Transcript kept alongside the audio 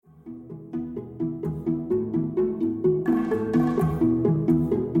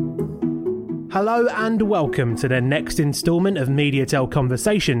Hello and welcome to the next instalment of MediaTel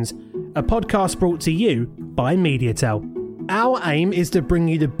Conversations, a podcast brought to you by MediaTel. Our aim is to bring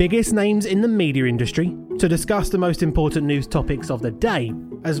you the biggest names in the media industry to discuss the most important news topics of the day,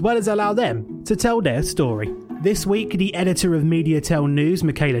 as well as allow them to tell their story. This week, the editor of MediaTel News,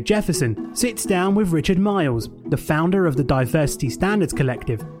 Michaela Jefferson, sits down with Richard Miles, the founder of the Diversity Standards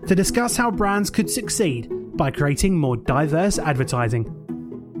Collective, to discuss how brands could succeed by creating more diverse advertising.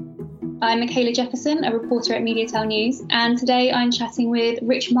 I'm Michaela Jefferson, a reporter at MediaTel News, and today I'm chatting with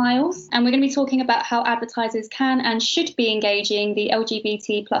Rich Miles, and we're going to be talking about how advertisers can and should be engaging the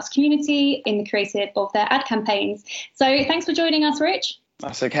LGBT plus community in the creative of their ad campaigns. So thanks for joining us, Rich.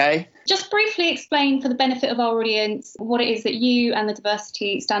 That's okay. Just briefly explain for the benefit of our audience what it is that you and the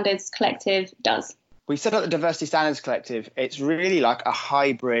Diversity Standards Collective does. We set up the Diversity Standards Collective. It's really like a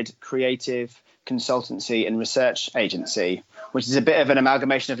hybrid creative consultancy and research agency, which is a bit of an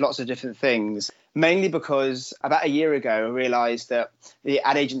amalgamation of lots of different things, mainly because about a year ago, I realised that the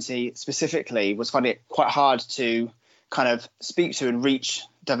ad agency specifically was finding it quite hard to kind of speak to and reach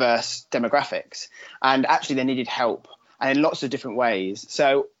diverse demographics. And actually, they needed help, and in lots of different ways.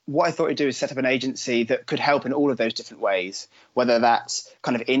 So what I thought I'd do is set up an agency that could help in all of those different ways, whether that's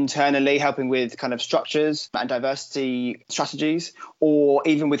kind of internally helping with kind of structures and diversity strategies, or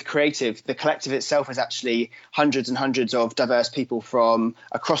even with creative. The collective itself is actually hundreds and hundreds of diverse people from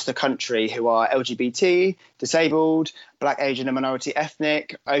across the country who are LGBT, disabled, Black, Asian and minority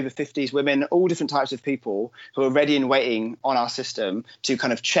ethnic, over 50s women, all different types of people who are ready and waiting on our system to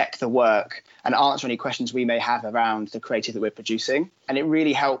kind of check the work and answer any questions we may have around the creative that we're producing. And it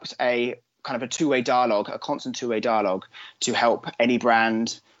really helps a kind of a two-way dialogue, a constant two-way dialogue to help any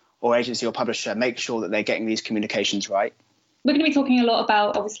brand or agency or publisher make sure that they're getting these communications right. We're going to be talking a lot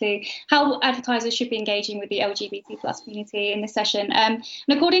about, obviously, how advertisers should be engaging with the LGBT plus community in this session. And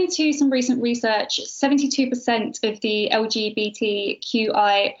according to some recent research, 72% of the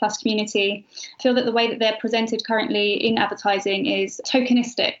LGBTQI plus community feel that the way that they're presented currently in advertising is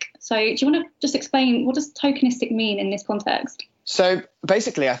tokenistic. So do you want to just explain, what does tokenistic mean in this context? So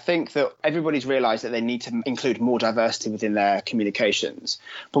basically, I think that everybody's realised that they need to include more diversity within their communications.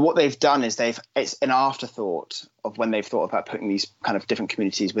 But what they've done is it's an afterthought of when they've thought about putting these kind of different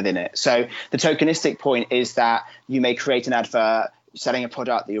communities within it. So the tokenistic point is that you may create an advert selling a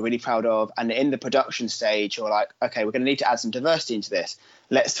product that you're really proud of, and in the production stage, you're like, okay, we're going to need to add some diversity into this.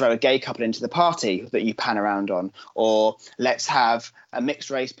 Let's throw a gay couple into the party that you pan around on, or let's have a mixed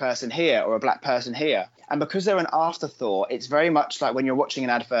race person here or a black person here. And because they're an afterthought, it's very much like when you're watching an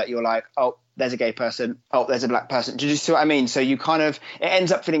advert, you're like, oh, there's a gay person. Oh, there's a black person. Do you see what I mean? So you kind of, it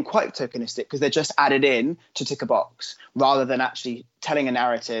ends up feeling quite tokenistic because they're just added in to tick a box rather than actually telling a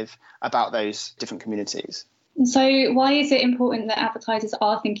narrative about those different communities. So why is it important that advertisers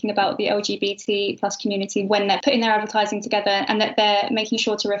are thinking about the LGBT plus community when they're putting their advertising together, and that they're making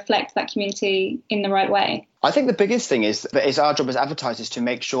sure to reflect that community in the right way? I think the biggest thing is that it's our job as advertisers to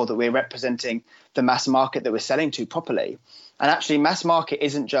make sure that we're representing the mass market that we're selling to properly. And actually, mass market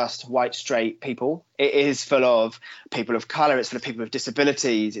isn't just white, straight people. It is full of people of colour. It's full of people with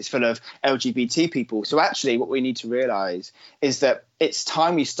disabilities. It's full of LGBT people. So actually, what we need to realise is that it's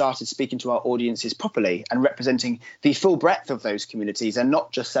time we started speaking to our audiences properly and representing the full breadth of those communities and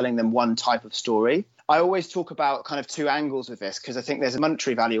not just selling them one type of story. I always talk about kind of two angles with this because I think there's a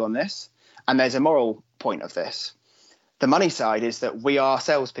monetary value on this and there's a moral point of this. The money side is that we are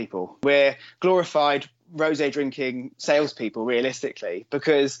salespeople. We're glorified rosé drinking salespeople, realistically,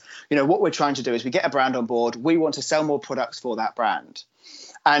 because what we're trying to do is we get a brand on board. We want to sell more products for that brand,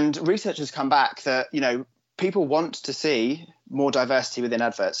 and research has come back that people want to see more diversity within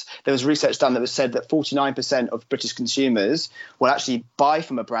adverts. There was research done that was said that 49% of British consumers will actually buy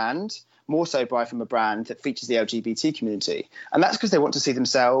from a brand, more so buy from a brand that features the LGBT community, and that's because they want to see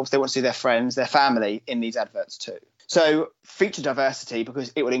themselves, they want to see their friends, their family in these adverts too. So feature diversity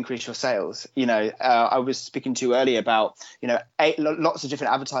because it will increase your sales. I was speaking to you earlier about, lots of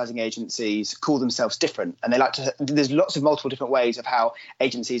different advertising agencies call themselves different, and there's lots of multiple different ways of how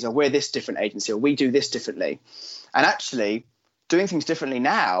agencies are, we're this different agency or we do this differently. And actually doing things differently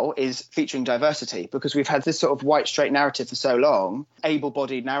now is featuring diversity because we've had this sort of white, straight narrative for so long,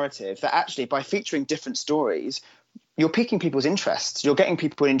 able-bodied narrative, that actually by featuring different stories, you're piquing people's interests. You're getting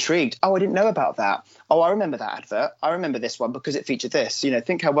people intrigued. Oh, I didn't know about that. Oh, I remember that advert. I remember this one because it featured this.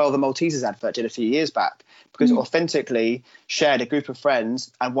 Think how well the Maltesers advert did a few years back because it authentically shared a group of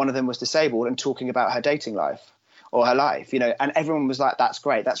friends and one of them was disabled and talking about her dating life or her life, and everyone was like, that's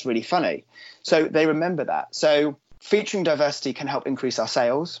great. That's really funny. So they remember that. So featuring diversity can help increase our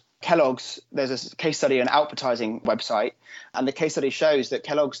sales. Kellogg's, there's a case study on advertising website, and the case study shows that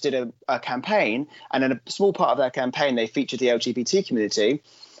Kellogg's did a campaign, and in a small part of their campaign, they featured the LGBT community.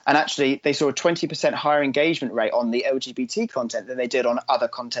 And actually, they saw a 20% higher engagement rate on the LGBT content than they did on other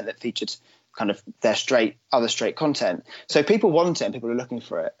content that featured kind of their other straight content. So people want it and people are looking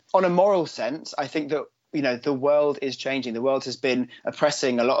for it. On a moral sense, I think that, you know, the world is changing. The world has been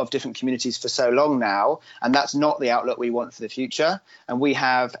oppressing a lot of different communities for so long now, and that's not the outlook we want for the future. And we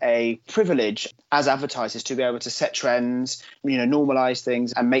have a privilege as advertisers to be able to set trends, you know, normalize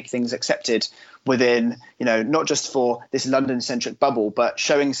things and make things accepted within, you know, not just for this London-centric bubble, but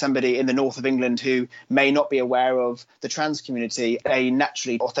showing somebody in the north of England who may not be aware of the trans community a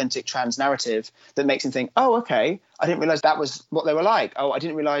naturally authentic trans narrative that makes them think, oh, okay, I didn't realize that was what they were like. Oh, I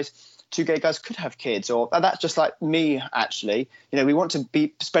didn't realize two gay guys could have kids, or that's just like me, actually. You know, we want to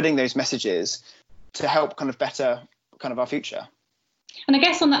be spreading those messages to help kind of better kind of our future. And I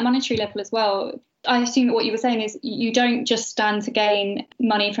guess on that monetary level as well, I assume that what you were saying is you don't just stand to gain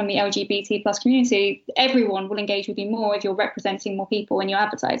money from the LGBT plus community. Everyone will engage with you more if you're representing more people in your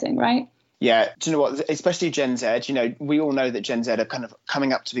advertising, right? Yeah, do you know what? Especially Gen Z, you know, we all know that Gen Z are kind of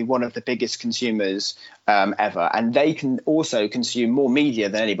coming up to be one of the biggest consumers ever. And they can also consume more media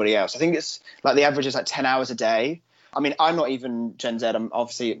than anybody else. I think it's like the average is like 10 hours a day. I mean, I'm not even Gen Z. I'm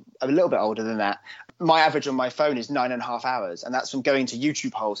obviously a little bit older than that. My average on my phone is 9.5 hours, and that's from going to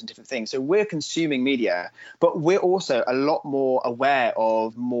YouTube holes and different things. So we're consuming media, but we're also a lot more aware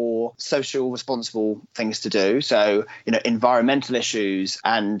of more social responsible things to do. So, you know, environmental issues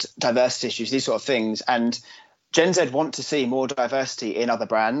and diversity issues, these sort of things. And Gen Z want to see more diversity in other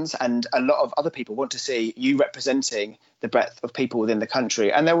brands, and a lot of other people want to see you representing the breadth of people within the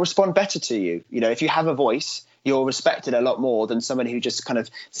country, and they'll respond better to you. You know, if you have a voice, you're respected a lot more than somebody who just kind of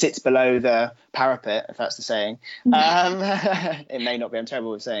sits below the parapet, if that's the saying. It may not be, I'm terrible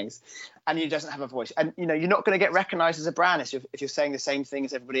with sayings. And you doesn't have a voice. And, you know, you're not going to get recognized as a brand if you're saying the same thing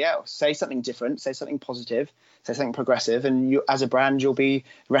as everybody else. Say something different, say something positive, say something progressive, and you, as a brand, you'll be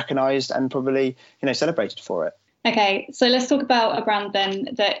recognized and probably, you know, celebrated for it. Okay, so let's talk about a brand then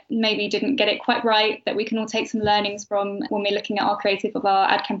that maybe didn't get it quite right, that we can all take some learnings from when we're looking at our creative of our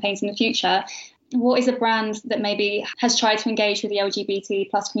ad campaigns in the future. What is a brand that maybe has tried to engage with the LGBT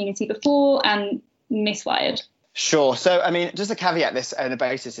plus community before and misfired? Sure. So, I mean, just to caveat this on the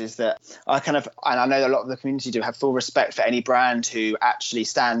basis is that and I know a lot of the community do have full respect for any brand who actually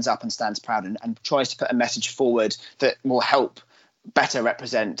stands up and stands proud and tries to put a message forward that will help better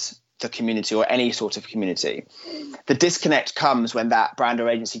represent the community or any sort of community. The disconnect comes when that brand or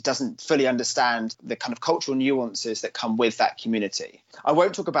agency doesn't fully understand the kind of cultural nuances that come with that community. I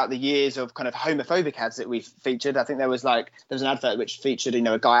won't talk about the years of kind of homophobic ads that we've featured. I think there was an advert which featured, you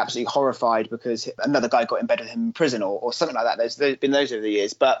know, a guy absolutely horrified because another guy got in bed with him in prison or something like that. There's been those over the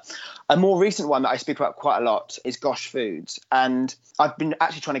years. But a more recent one that I speak about quite a lot is Gosh Foods. And I've been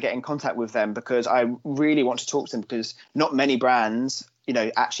actually trying to get in contact with them because I really want to talk to them, because not many brands, you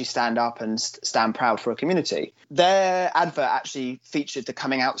know, actually stand up and stand proud for a community. Their advert actually featured the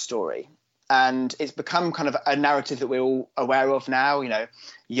coming out story. And it's become kind of a narrative that we're all aware of now. You know,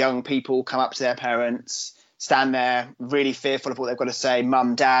 young people come up to their parents, stand there really fearful of what they've got to say.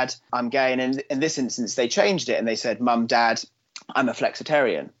 Mum, Dad, I'm gay. And in this instance, they changed it and they said, Mum, Dad, I'm a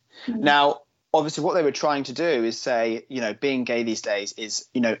flexitarian. Mm-hmm. Now, obviously, what they were trying to do is say, you know, being gay these days is,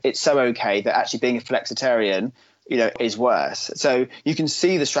 you know, it's so okay that actually being a flexitarian, you know, is worse. So you can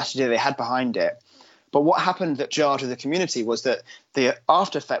see the strategy they had behind it. But what happened that jarred with the community was that the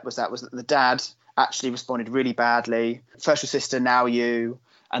after effect was that the dad actually responded really badly. First your sister, now you.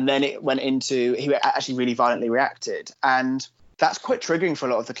 And then it went into, he actually really violently reacted. And that's quite triggering for a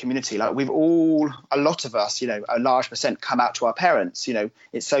lot of the community. Like a lot of us, you know, a large percent come out to our parents. You know,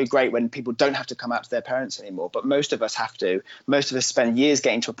 it's so great when people don't have to come out to their parents anymore, but most of us have to. Most of us spend years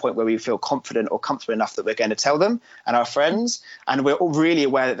getting to a point where we feel confident or comfortable enough that we're going to tell them and our friends, and we're all really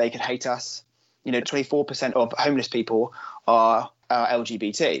aware that they could hate us. You know, 24% of homeless people are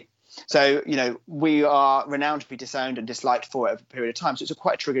LGBT. So, you know, we are renowned to be disowned and disliked for it over a period of time. So it's a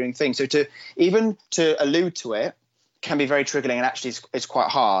quite triggering thing. So to allude to it can be very triggering, and actually it's quite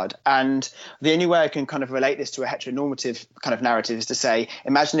hard. And the only way I can kind of relate this to a heteronormative kind of narrative is to say,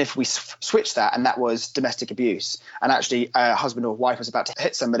 imagine if we switched that and that was domestic abuse, and actually a husband or wife was about to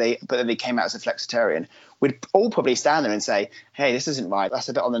hit somebody, but then they came out as a flexitarian. We'd all probably stand there and say, hey, this isn't right. That's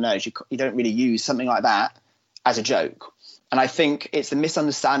a bit on the nose. You don't really use something like that as a joke. And I think it's the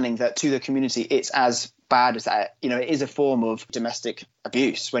misunderstanding that to the community, it's as bad as that. You know, it is a form of domestic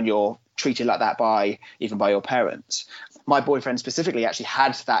abuse when you're treated like that even by your parents. My boyfriend specifically actually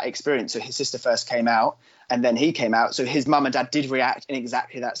had that experience. So his sister first came out and then he came out. So his mum and dad did react in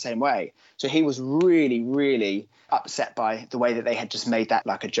exactly that same way. So he was really, really upset by the way that they had just made that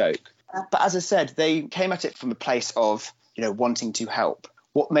like a joke. But as I said, they came at it from a place of, wanting to help.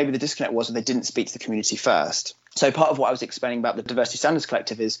 What maybe the disconnect was that they didn't speak to the community first. So part of what I was explaining about the Diversity Standards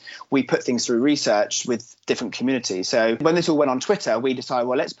Collective is we put things through research with different communities. So when this all went on Twitter, we decided,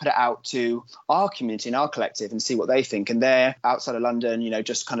 well, let's put it out to our community and our collective and see what they think. And they're outside of London,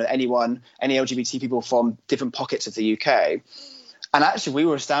 just kind of any LGBT people from different pockets of the UK. And actually, we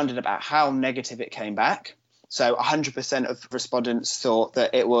were astounded about how negative it came back. So 100% of respondents thought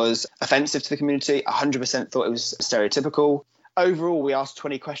that it was offensive to the community. 100% thought it was stereotypical. Overall, we asked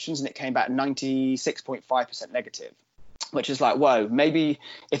 20 questions and it came back 96.5% negative, which is like, whoa, maybe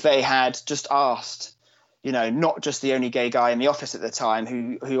if they had just asked, not just the only gay guy in the office at the time,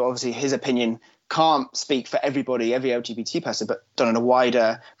 who obviously his opinion can't speak for everybody, every LGBT person, but done on a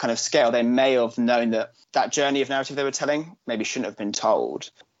wider kind of scale, they may have known that journey of narrative they were telling maybe shouldn't have been told.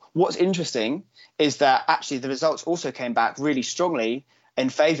 What's interesting is that actually the results also came back really strongly in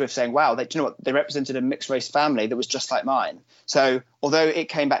favour of saying, wow, they represented a mixed race family that was just like mine. So although it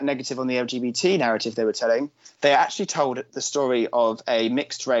came back negative on the LGBT narrative they were telling, they actually told the story of a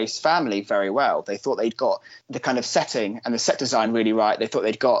mixed race family very well. They thought they'd got the kind of setting and the set design really right. They thought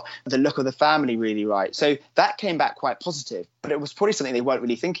they'd got the look of the family really right. So that came back quite positive, but it was probably something they weren't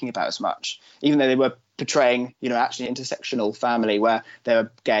really thinking about as much, even though they were portraying, actually an intersectional family where they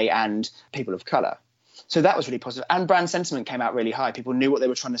were gay and people of colour. So that was really positive. And brand sentiment came out really high. People knew what they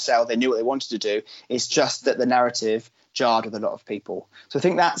were trying to sell. They knew what they wanted to do. It's just that the narrative jarred with a lot of people. So I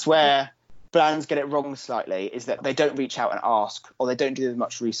think that's where brands get it wrong slightly, is that they don't reach out and ask, or they don't do as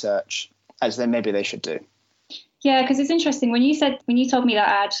much research as maybe they should do. Yeah, because it's interesting. When you told me that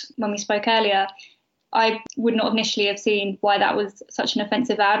ad when we spoke earlier, I would not initially have seen why that was such an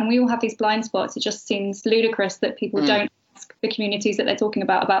offensive ad. And we all have these blind spots. It just seems ludicrous that people don't ask the communities that they're talking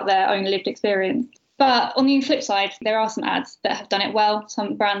about their own lived experience. But on the flip side, there are some ads that have done it well,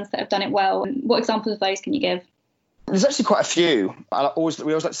 some brands that have done it well. What examples of those can you give? There's actually quite a few. We always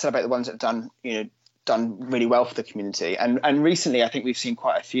like to celebrate the ones that have done really well for the community. And recently, I think we've seen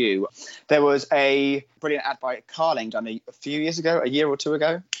quite a few. There was a brilliant ad by Carling done a few years ago, a year or two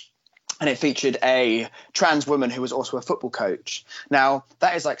ago. And it featured a trans woman who was also a football coach. Now,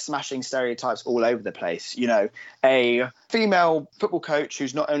 that is like smashing stereotypes all over the place. A female football coach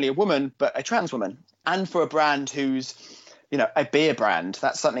who's not only a woman, but a trans woman. And for a brand who's, a beer brand,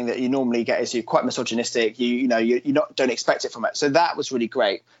 that's something that you normally get is quite misogynistic. You don't expect it from it. So that was really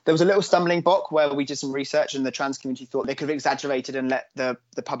great. There was a little stumbling block where we did some research and the trans community thought they could have exaggerated and let the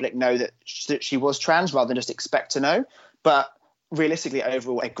public know that she was trans rather than just expect to know. But realistically,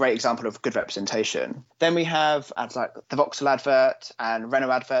 overall, a great example of good representation. Then we have ads like the Vauxhall advert and Renault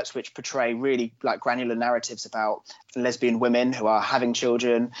adverts, which portray really like granular narratives about lesbian women who are having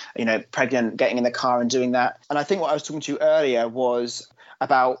children, pregnant, getting in the car and doing that. And I think what I was talking to you earlier was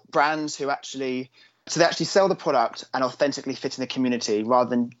about brands who actually sell the product and authentically fit in the community rather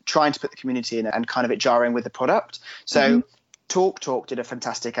than trying to put the community in and kind of it jarring with the product. So TalkTalk did a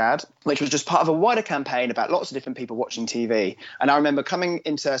fantastic ad, which was just part of a wider campaign about lots of different people watching TV. And I remember coming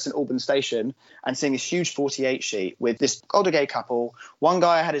into St Albans Station and seeing this huge 48 sheet with this older gay couple. One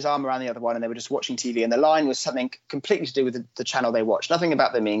guy had his arm around the other one and they were just watching TV. And the line was something completely to do with the channel they watched, nothing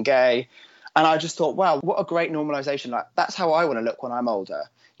about them being gay. And I just thought, wow, what a great normalization. Like, that's how I want to look when I'm older.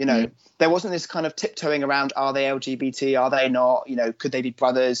 There wasn't this kind of tiptoeing around, are they LGBT? Are they not? Could they be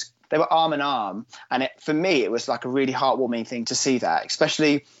brothers? They were arm in arm. And for me, it was like a really heartwarming thing to see that,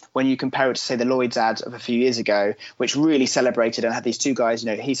 especially when you compare it to, say, the Lloyd's ad of a few years ago, which really celebrated and had these two guys,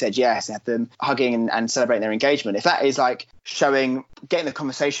 he said yes, and had them hugging and celebrating their engagement. If that is like getting the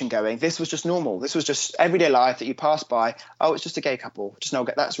conversation going, this was just normal. This was just everyday life that you pass by. Oh, it's just a gay couple.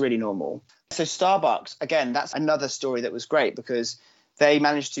 That's really normal. So Starbucks, again, that's another story that was great because they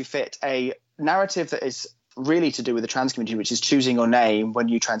managed to fit a narrative that is really to do with the trans community, which is choosing your name when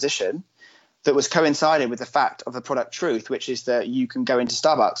you transition, that was coincided with the fact of the product truth, which is that you can go into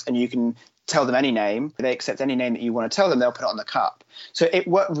Starbucks and you can tell them any name. They accept any name that you want to tell them, they'll put it on the cup. So it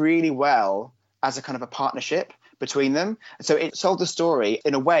worked really well as a kind of a partnership between them. So it sold the story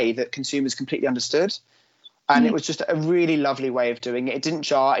in a way that consumers completely understood. And it was just a really lovely way of doing it. It didn't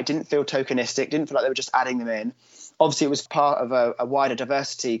jar, it didn't feel tokenistic, it didn't feel like they were just adding them in. Obviously, it was part of a wider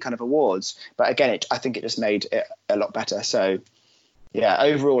diversity kind of awards. But again, I think it just made it a lot better. So, yeah,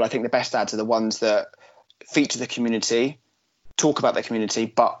 overall, I think the best ads are the ones that feature the community, talk about the community,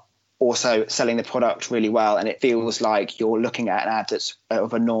 but also selling the product really well. And it feels like you're looking at an ad that's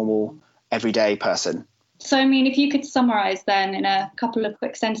of a normal, everyday person. So, I mean, if you could summarise then in a couple of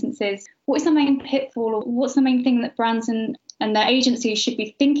quick sentences, what is the main pitfall, or what's the main thing that brands and their agencies should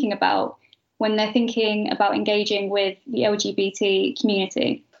be thinking about when they're thinking about engaging with the LGBT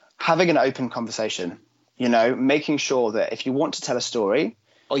community? Having an open conversation, making sure that if you want to tell a story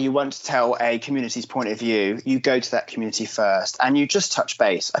or you want to tell a community's point of view, you go to that community first and you just touch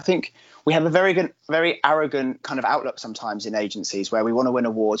base. I think we have a very arrogant kind of outlook sometimes in agencies where we want to win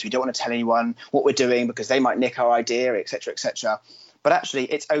awards. We don't want to tell anyone what we're doing because they might nick our idea, et cetera, et cetera. But actually,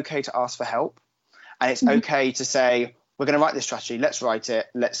 it's okay to ask for help. And it's okay to say, we're going to write this strategy. Let's write it.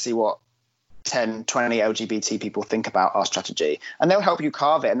 Let's see what 10, 20 LGBT people think about our strategy. And they'll help you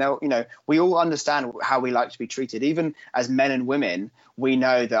carve it. And we all understand how we like to be treated. Even as men and women, we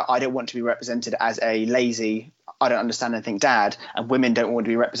know that I don't want to be represented as a lazy, I don't understand anything dad, and women don't want to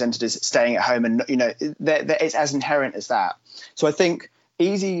be represented as staying at home. And, it's as inherent as that. So I think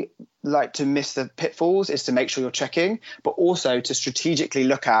easy, to miss the pitfalls is to make sure you're checking, but also to strategically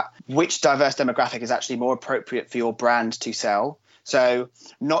look at which diverse demographic is actually more appropriate for your brand to sell. So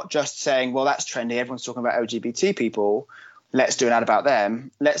not just saying, well, that's trendy, everyone's talking about LGBT people, let's do an ad about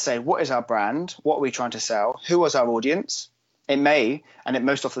them. Let's say, what is our brand? What are we trying to sell? Who is our audience? It may, and it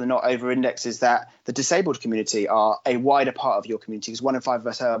most often than not over-indexes that the disabled community are a wider part of your community, because 1 in 5 of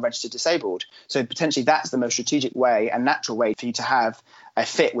us are registered disabled. So potentially that's the most strategic way and natural way for you to have a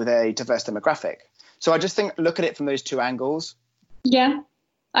fit with a diverse demographic. So I just think, look at it from those two angles. Yeah,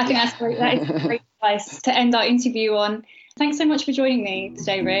 I think that's great. That is great advice to end our interview on. Thanks so much for joining me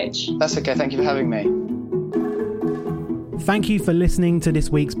today, Rich. That's okay. Thank you for having me. Thank you for listening to this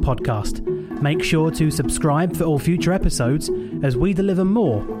week's podcast. Make sure to subscribe for all future episodes as we deliver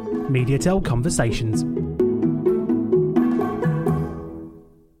more MediaTel Conversations.